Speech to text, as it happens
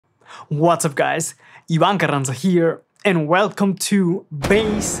What's up, guys? Ivan Carranza here, and welcome to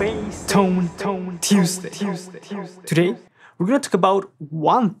Bass Tone Tuesday. Today, we're going to talk about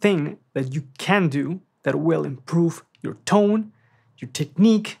one thing that you can do that will improve your tone, your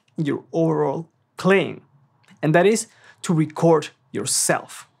technique, and your overall playing, and that is to record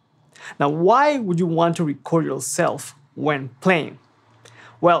yourself. Now, why would you want to record yourself when playing?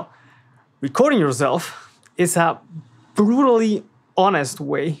 Well, recording yourself is a brutally honest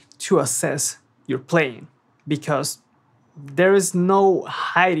way to assess your playing, because there is no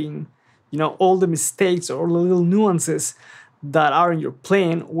hiding, all the mistakes or the little nuances that are in your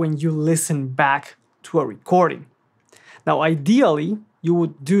playing when you listen back to a recording. Now, ideally, you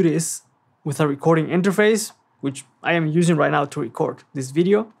would do this with a recording interface, which I am using right now to record this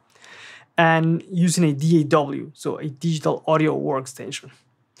video, and using a DAW, so a digital audio workstation.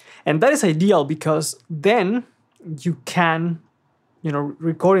 And that is ideal because then you can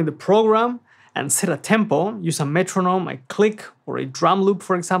record in the program and set a tempo, use a metronome, a click, or a drum loop,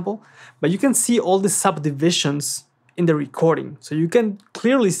 for example. But you can see all the subdivisions in the recording. So you can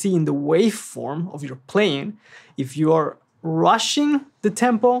clearly see in the waveform of your playing if you are rushing the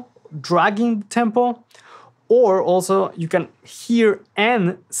tempo, dragging the tempo, or also you can hear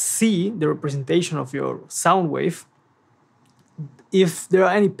and see the representation of your sound wave. If there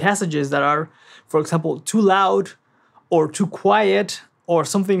are any passages that are, for example, too loud, or too quiet, or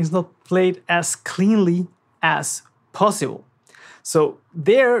something is not played as cleanly as possible. So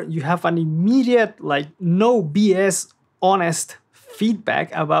there you have an immediate, no BS, honest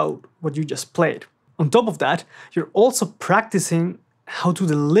feedback about what you just played. On top of that, you're also practicing how to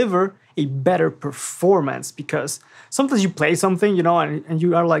deliver a better performance, because sometimes you play something, and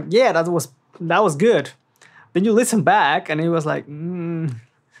you are like, yeah, that was good. Then you listen back and it was like,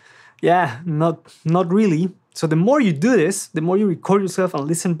 yeah, not really. So the more you do this, the more you record yourself and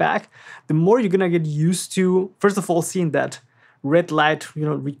listen back, the more you're gonna get used to, first of all, seeing that red light,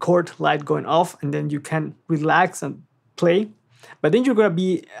 record light going off, and then you can relax and play. But then you're gonna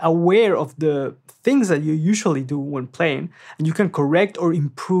be aware of the things that you usually do when playing, and you can correct or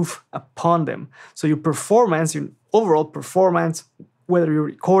improve upon them. So your performance, your overall performance, whether you're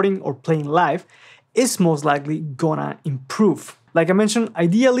recording or playing live, is most likely gonna improve. Like I mentioned,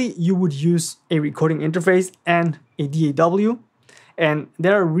 ideally you would use a recording interface and a DAW, and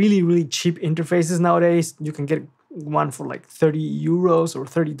there are really, really cheap interfaces nowadays. You can get one for like 30 euros or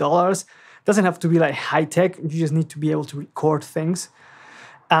 $30. Doesn't have to be like high tech, you just need to be able to record things.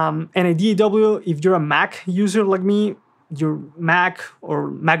 And a DAW, if you're a Mac user like me, your Mac or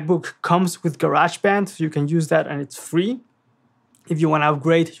MacBook comes with GarageBand, so you can use that and it's free. If you want to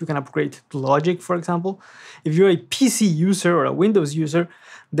upgrade, you can upgrade to Logic, for example. If you're a PC user or a Windows user,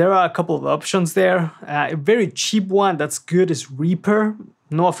 there are a couple of options there. A very cheap one that's good is Rupert,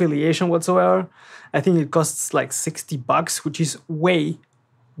 no affiliation whatsoever. I think it costs like $60, which is way,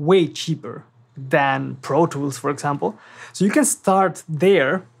 way cheaper than Pro Tools, for example. So you can start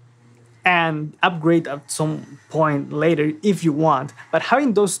there and upgrade at some point later if you want. But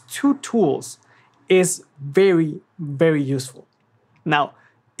having those two tools is very, very useful. Now,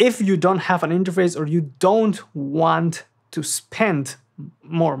 if you don't have an interface or you don't want to spend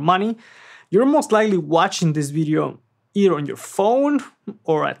more money, you're most likely watching this video either on your phone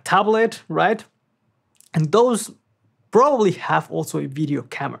or a tablet, right? And those probably have also a video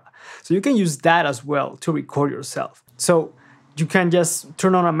camera. So you can use that as well to record yourself. So you can just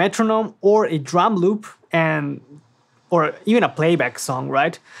turn on a metronome or a drum loop or even a playback song,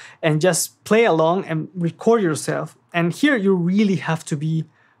 right? And just play along and record yourself. And here you really have to be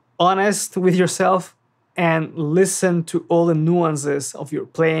honest with yourself and listen to all the nuances of your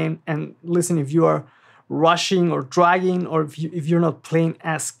playing, and listen if you are rushing or dragging, or if you're not playing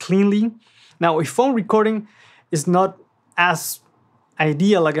as cleanly. Now, a phone recording is not as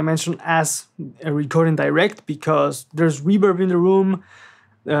ideal, like I mentioned, as a recording direct, because there's reverb in the room.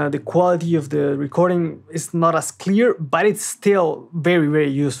 The quality of the recording is not as clear, but it's still very, very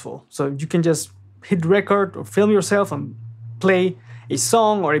useful. So you can just hit record or film yourself and play a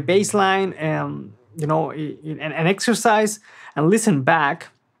song or a bass line and an exercise, and listen back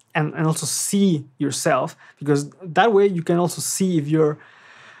and also see yourself, because that way you can also see if you're,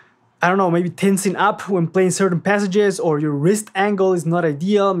 maybe tensing up when playing certain passages, or your wrist angle is not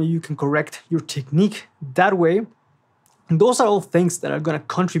ideal. Maybe you can correct your technique that way. And those are all things that are going to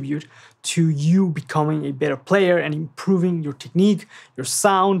contribute to you becoming a better player and improving your technique, your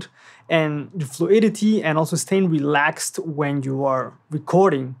sound, and your fluidity, and also staying relaxed when you are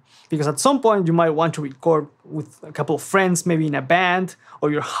recording. Because at some point you might want to record with a couple of friends, maybe in a band,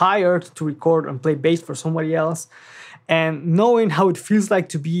 or you're hired to record and play bass for somebody else. and knowing how it feels like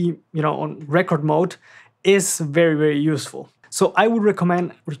to be, on record mode is very, very useful. So I would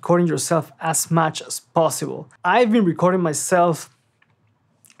recommend recording yourself as much as possible. I've been recording myself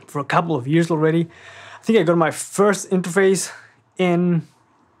for a couple of years already. I think I got my first interface in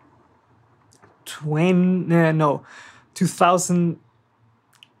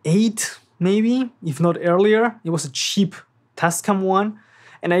 2008, maybe, if not earlier. It was a cheap Tascam one,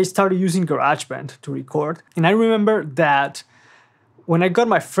 and I started using GarageBand to record. And I remember that when I got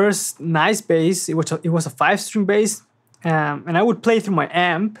my first nice bass, it was a 5-string bass, and I would play through my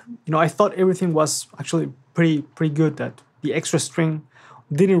amp. I thought everything was actually pretty good, that the extra string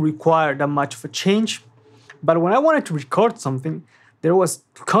didn't require that much of a change. But when I wanted to record something, there was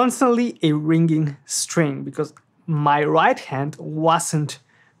constantly a ringing string because my right hand wasn't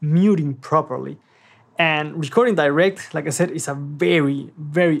muting properly. And recording direct, like I said, is a very,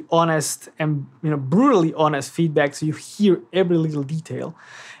 very honest and brutally honest feedback. So you hear every little detail.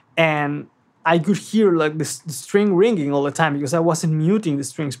 And I could hear like the string ringing all the time because I wasn't muting the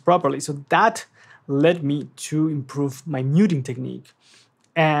strings properly. So that led me to improve my muting technique.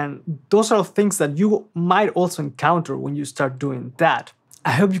 And those are things that you might also encounter when you start doing that.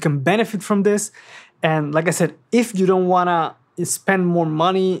 I hope you can benefit from this. And like I said, if you don't want to spend more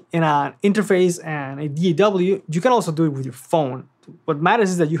money in an interface and a DAW, you can also do it with your phone. What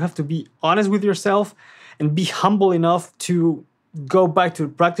matters is that you have to be honest with yourself and be humble enough to go back to the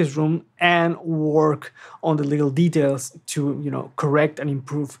practice room and work on the little details to, correct and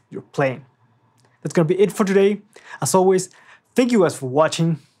improve your playing. That's going to be it for today. As always, thank you guys for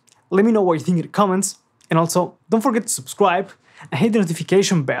watching. Let me know what you think in the comments. And also, don't forget to subscribe and hit the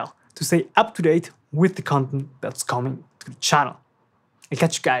notification bell to stay up to date with the content that's coming to the channel. I'll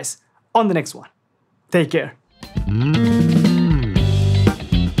catch you guys on the next one. Take care.